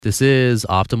This is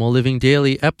Optimal Living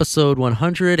Daily, episode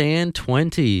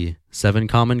 120, 7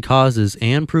 Common Causes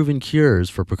and Proven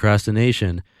Cures for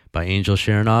Procrastination by Angel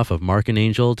Sharonoff of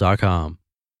markandangel.com.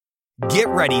 Get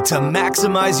ready to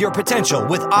maximize your potential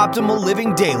with Optimal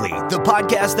Living Daily, the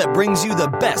podcast that brings you the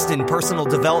best in personal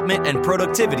development and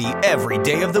productivity every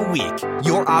day of the week.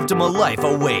 Your optimal life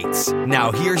awaits.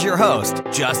 Now here's your host,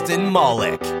 Justin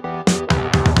Malik.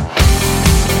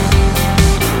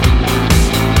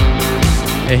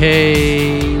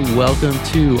 Hey, welcome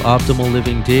to Optimal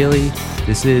Living Daily.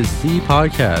 This is the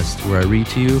podcast where I read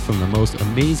to you from the most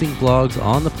amazing blogs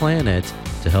on the planet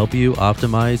to help you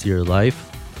optimize your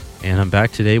life. And I'm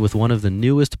back today with one of the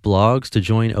newest blogs to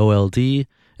join OLD,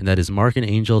 and that is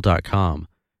markandangel.com.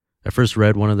 I first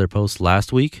read one of their posts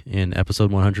last week in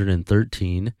episode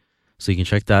 113, so you can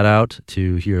check that out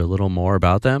to hear a little more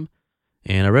about them.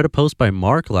 And I read a post by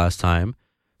Mark last time,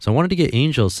 so I wanted to get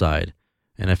Angel's side.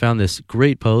 And I found this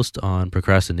great post on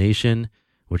procrastination,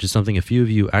 which is something a few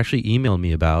of you actually emailed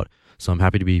me about, so I'm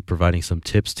happy to be providing some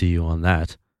tips to you on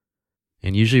that.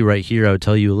 And usually right here, I would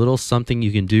tell you a little something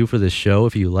you can do for this show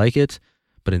if you like it,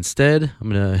 but instead,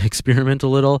 I'm going to experiment a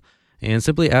little and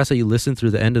simply ask that you listen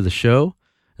through the end of the show,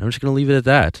 and I'm just going to leave it at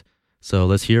that. So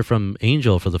let's hear from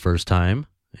Angel for the first time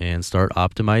and start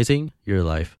optimizing your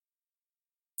life.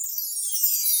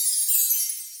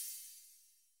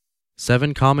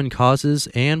 7 Common Causes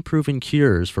and Proven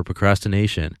Cures for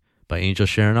Procrastination by Angel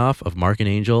Sharonoff of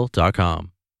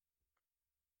markandangel.com.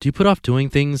 Do you put off doing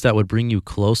things that would bring you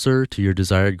closer to your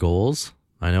desired goals?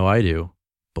 I know I do.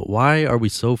 But why are we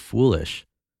so foolish?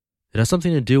 It has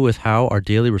something to do with how our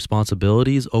daily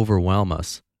responsibilities overwhelm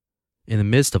us. In the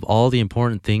midst of all the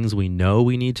important things we know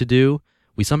we need to do,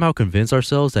 we somehow convince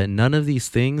ourselves that none of these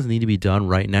things need to be done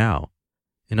right now.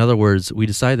 In other words, we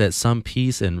decide that some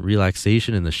peace and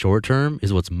relaxation in the short term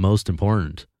is what's most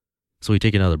important. So we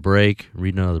take another break,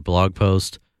 read another blog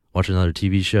post, watch another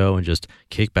TV show, and just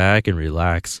kick back and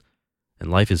relax. And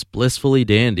life is blissfully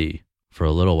dandy for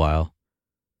a little while.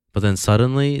 But then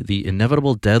suddenly, the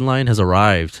inevitable deadline has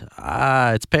arrived.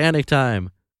 It's panic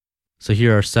time. So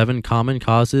here are 7 common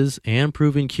causes and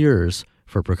proven cures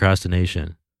for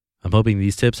procrastination. I'm hoping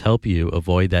these tips help you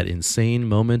avoid that insane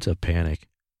moment of panic.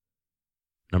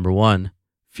 Number 1,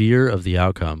 fear of the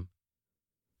outcome.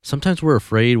 Sometimes we're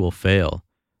afraid we'll fail.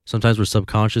 Sometimes we're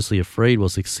subconsciously afraid we'll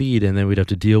succeed, and then we'd have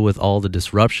to deal with all the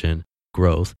disruption,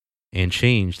 growth, and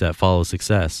change that follows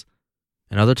success.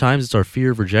 And other times it's our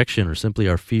fear of rejection or simply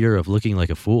our fear of looking like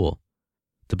a fool.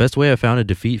 The best way I've found to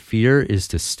defeat fear is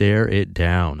to stare it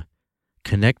down.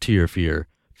 Connect to your fear,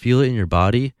 feel it in your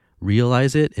body,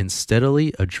 realize it, and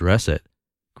steadily address it.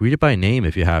 Greet it by name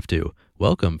if you have to.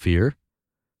 Welcome, fear.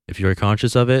 If you are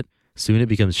conscious of it, soon it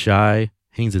becomes shy,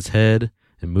 hangs its head,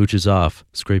 and mooches off,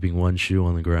 scraping one shoe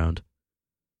on the ground.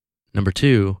 Number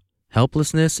 2,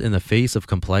 helplessness in the face of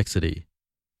complexity.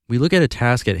 We look at a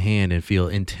task at hand and feel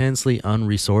intensely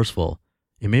unresourceful.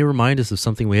 It may remind us of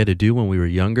something we had to do when we were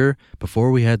younger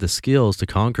before we had the skills to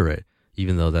conquer it,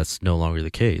 even though that's no longer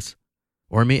the case.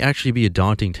 Or it may actually be a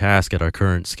daunting task at our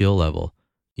current skill level.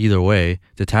 Either way,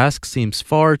 the task seems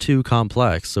far too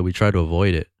complex, so we try to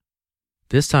avoid it.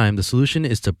 This time, the solution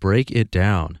is to break it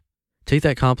down. Take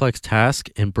that complex task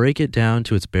and break it down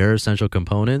to its bare essential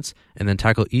components, and then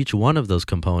tackle each one of those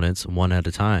components one at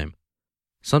a time.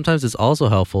 Sometimes it's also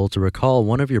helpful to recall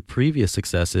one of your previous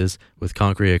successes with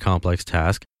conquering a complex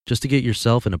task just to get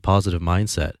yourself in a positive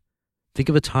mindset. Think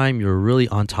of a time you were really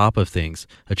on top of things,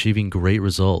 achieving great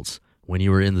results, when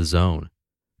you were in the zone.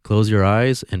 Close your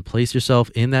eyes and place yourself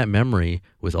in that memory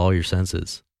with all your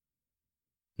senses.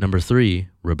 Number 3,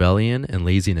 rebellion and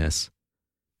laziness.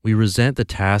 We resent the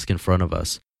task in front of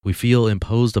us. We feel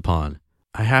imposed upon.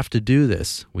 I have to do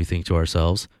this, we think to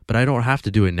ourselves, but I don't have to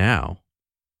do it now.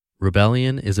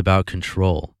 Rebellion is about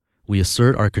control. We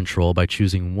assert our control by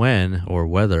choosing when or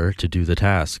whether to do the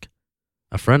task.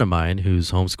 A friend of mine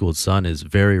whose homeschooled son is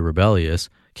very rebellious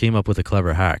came up with a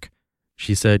clever hack.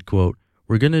 She said, quote,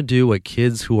 "We're going to do what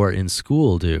kids who are in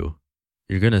school do.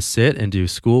 You're going to sit and do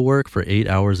schoolwork for 8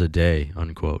 hours a day,"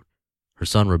 unquote. Her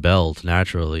son rebelled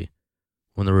naturally.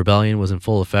 When the rebellion was in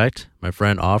full effect, my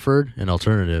friend offered an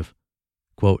alternative.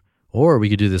 Quote, "Or we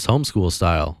could do this homeschool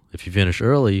style. If you finish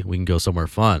early, we can go somewhere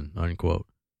fun," unquote.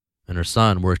 And her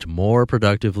son worked more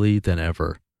productively than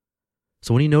ever.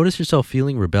 So when you notice yourself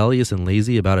feeling rebellious and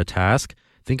lazy about a task,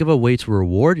 think of a way to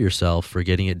reward yourself for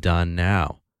getting it done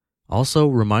now. Also,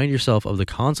 remind yourself of the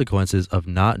consequences of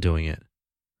not doing it.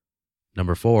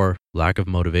 Number 4, lack of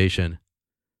motivation.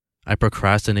 I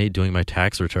procrastinate doing my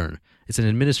tax return. It's an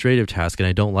administrative task and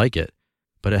I don't like it.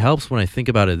 But it helps when I think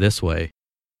about it this way.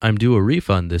 I'm due a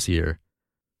refund this year.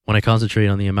 When I concentrate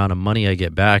on the amount of money I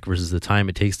get back versus the time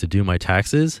it takes to do my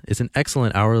taxes, it's an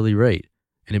excellent hourly rate,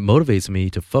 and it motivates me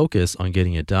to focus on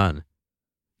getting it done.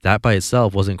 That by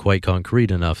itself wasn't quite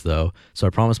concrete enough though, so I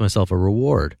promised myself a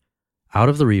reward. Out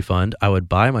of the refund, I would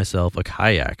buy myself a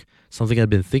kayak, something I'd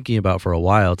been thinking about for a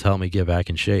while to help me get back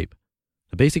in shape.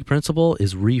 The basic principle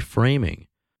is reframing.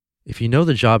 If you know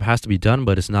the job has to be done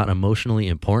but it's not emotionally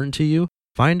important to you,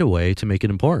 find a way to make it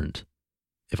important.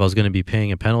 If I was going to be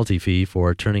paying a penalty fee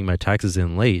for turning my taxes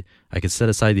in late, I could set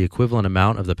aside the equivalent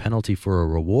amount of the penalty for a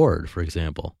reward, for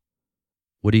example.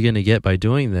 What are you going to get by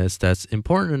doing this that's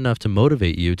important enough to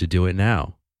motivate you to do it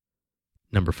now?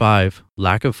 Number 5,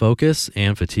 lack of focus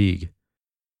and fatigue.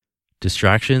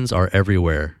 Distractions are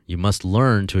everywhere. You must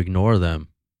learn to ignore them.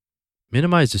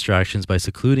 Minimize distractions by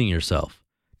secluding yourself.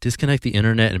 Disconnect the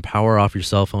internet and power off your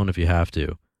cell phone if you have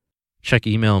to. Check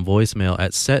email and voicemail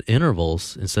at set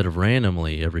intervals instead of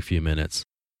randomly every few minutes.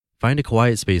 Find a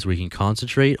quiet space where you can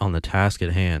concentrate on the task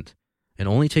at hand, and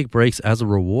only take breaks as a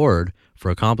reward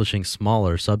for accomplishing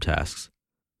smaller subtasks.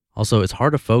 Also, it's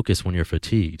hard to focus when you're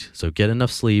fatigued, so get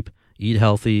enough sleep, eat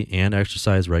healthy, and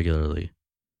exercise regularly.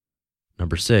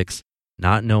 Number 6,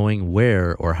 not knowing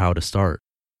where or how to start.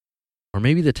 Or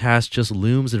maybe the task just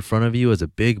looms in front of you as a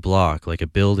big block, like a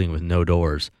building with no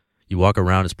doors. You walk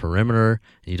around its perimeter,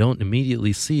 and you don't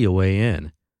immediately see a way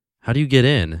in. How do you get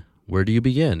in? Where do you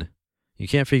begin? You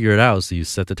can't figure it out, so you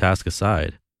set the task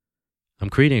aside. I'm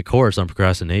creating a course on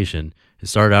procrastination. It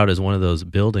started out as one of those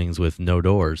buildings with no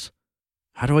doors.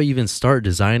 How do I even start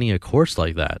designing a course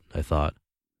like that? I thought.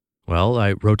 Well,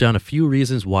 I wrote down a few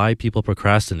reasons why people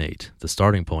procrastinate, the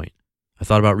starting point. I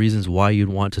thought about reasons why you'd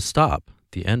want to stop,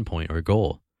 the end point or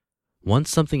goal. Once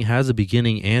something has a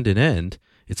beginning and an end,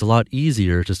 it's a lot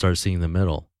easier to start seeing the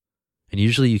middle. And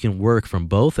usually you can work from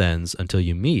both ends until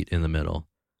you meet in the middle.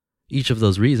 Each of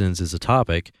those reasons is a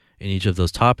topic, and each of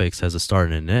those topics has a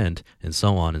start and an end, and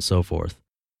so on and so forth.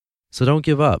 So don't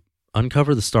give up.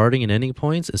 Uncover the starting and ending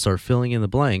points and start filling in the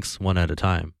blanks one at a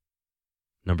time.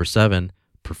 Number 7,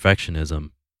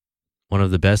 perfectionism. One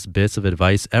of the best bits of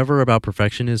advice ever about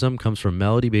perfectionism comes from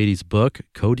Melody Beattie's book,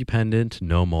 Codependent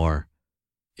No More.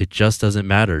 It just doesn't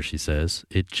matter, she says.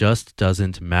 It just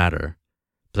doesn't matter.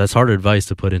 But that's hard advice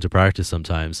to put into practice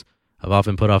sometimes. I've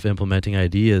often put off implementing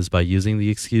ideas by using the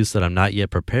excuse that I'm not yet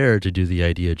prepared to do the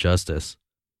idea justice.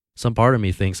 Some part of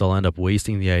me thinks I'll end up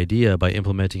wasting the idea by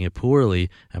implementing it poorly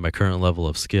at my current level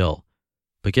of skill.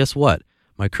 But guess what?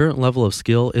 My current level of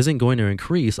skill isn't going to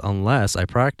increase unless I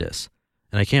practice.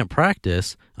 And I can't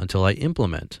practice until I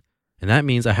implement. And that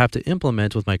means I have to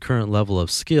implement with my current level of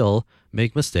skill,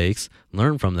 make mistakes,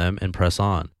 learn from them, and press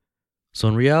on. So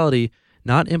in reality,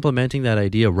 not implementing that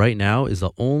idea right now is the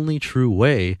only true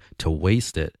way to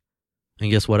waste it.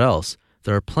 And guess what else?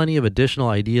 There are plenty of additional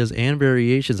ideas and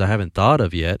variations I haven't thought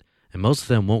of yet, and most of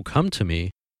them won't come to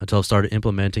me until I've started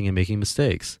implementing and making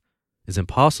mistakes. It's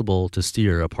impossible to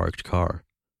steer a parked car.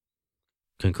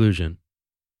 Conclusion.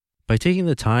 By taking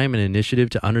the time and initiative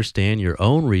to understand your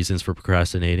own reasons for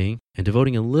procrastinating and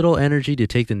devoting a little energy to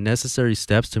take the necessary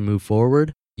steps to move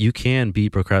forward, you can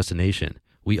beat procrastination.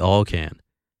 We all can.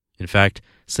 In fact,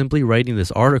 simply writing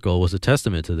this article was a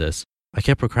testament to this. I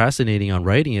kept procrastinating on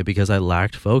writing it because I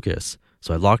lacked focus.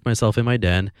 So I locked myself in my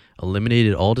den,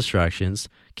 eliminated all distractions,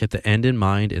 kept the end in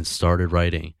mind, and started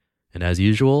writing. And as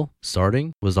usual,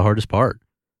 starting was the hardest part.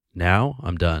 Now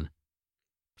I'm done.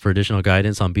 For additional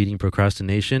guidance on beating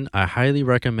procrastination, I highly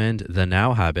recommend The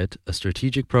Now Habit, a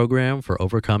strategic program for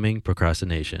overcoming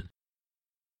procrastination.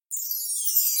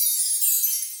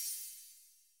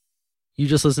 You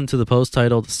just listened to the post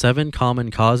titled 7 Common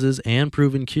Causes and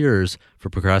Proven Cures for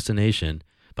Procrastination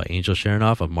by Angel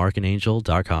Chernoff of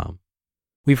markandangel.com.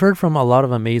 We've heard from a lot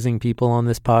of amazing people on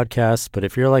this podcast, but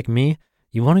if you're like me,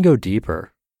 you want to go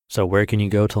deeper. So where can you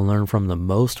go to learn from the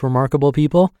most remarkable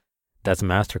people? That's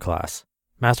Masterclass.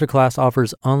 Masterclass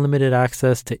offers unlimited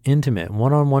access to intimate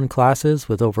one-on-one classes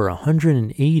with over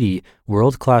 180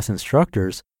 world-class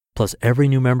instructors, plus every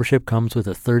new membership comes with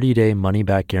a 30-day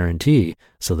money-back guarantee,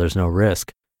 so there's no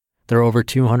risk. There are over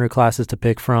 200 classes to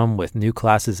pick from, with new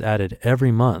classes added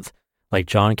every month, like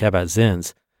Jon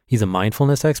Kabat-Zinn's. He's a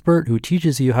mindfulness expert who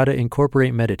teaches you how to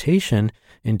incorporate meditation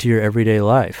into your everyday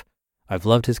life. I've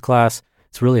loved his class.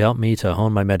 It's really helped me to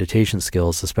hone my meditation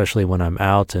skills, especially when I'm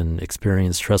out and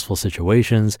experience stressful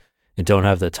situations and don't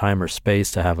have the time or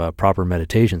space to have a proper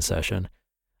meditation session.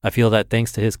 I feel that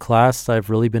thanks to his class, I've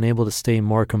really been able to stay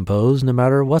more composed no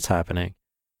matter what's happening.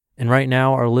 And right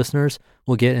now, our listeners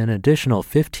will get an additional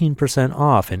 15%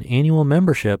 off an annual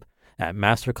membership at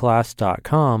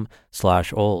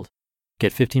masterclass.com/old.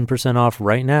 Get 15% off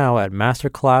right now at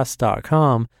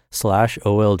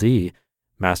masterclass.com/OLD.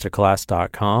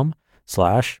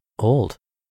 masterclass.com/old.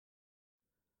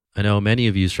 I know many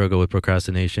of you struggle with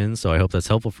procrastination, so I hope that's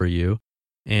helpful for you.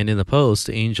 And in the post,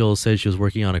 Angel said she was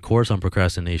working on a course on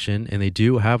procrastination, and they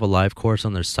do have a live course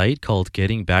on their site called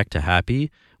Getting Back to Happy,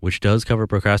 which does cover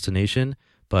procrastination,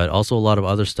 but also a lot of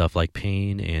other stuff like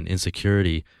pain and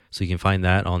insecurity. So you can find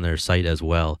that on their site as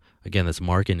well. Again, that's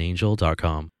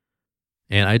markandangel.com.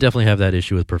 And I definitely have that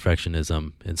issue with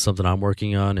perfectionism. It's something I'm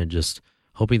working on and just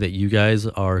hoping that you guys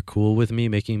are cool with me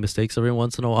making mistakes every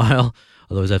once in a while.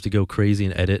 Otherwise, I have to go crazy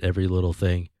and edit every little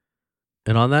thing.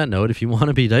 And on that note, if you want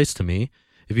to be nice to me,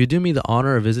 if you do me the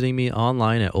honor of visiting me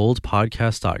online at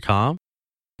oldpodcast.com,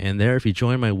 and there, if you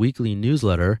join my weekly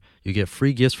newsletter, you get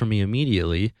free gifts from me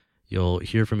immediately. You'll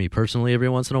hear from me personally every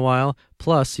once in a while.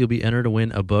 Plus, you'll be entered to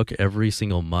win a book every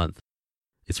single month.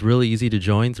 It's really easy to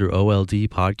join through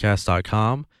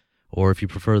oldpodcast.com, or if you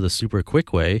prefer the super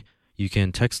quick way, you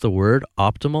can text the word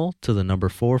optimal to the number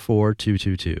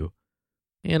 44222.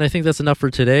 And I think that's enough for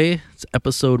today. It's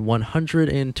episode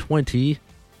 120.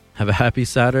 Have a happy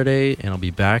Saturday, and I'll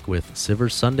be back with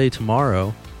Sivers Sunday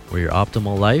tomorrow, where your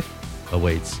optimal life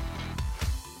awaits.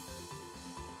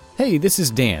 Hey, this is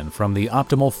Dan from the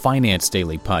Optimal Finance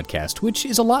Daily podcast, which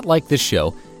is a lot like this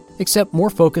show, except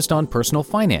more focused on personal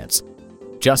finance.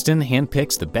 Justin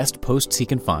handpicks the best posts he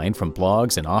can find from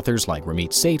blogs and authors like Ramit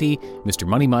Sethi, Mr.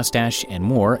 Money Mustache, and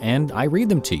more, and I read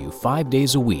them to you 5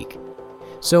 days a week.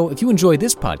 So if you enjoy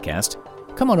this podcast,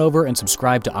 come on over and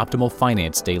subscribe to Optimal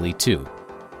Finance Daily too.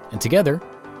 And together,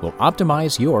 we'll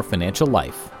optimize your financial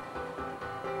life.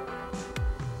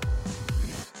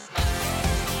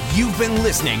 You've been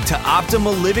listening to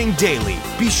Optimal Living Daily.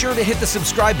 Be sure to hit the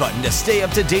subscribe button to stay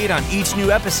up to date on each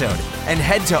new episode and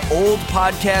head to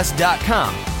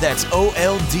oldpodcast.com. That's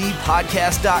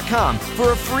oldpodcast.com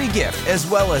for a free gift as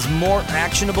well as more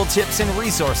actionable tips and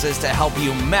resources to help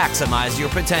you maximize your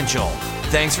potential.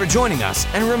 Thanks for joining us,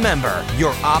 and remember,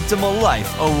 your optimal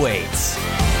life awaits.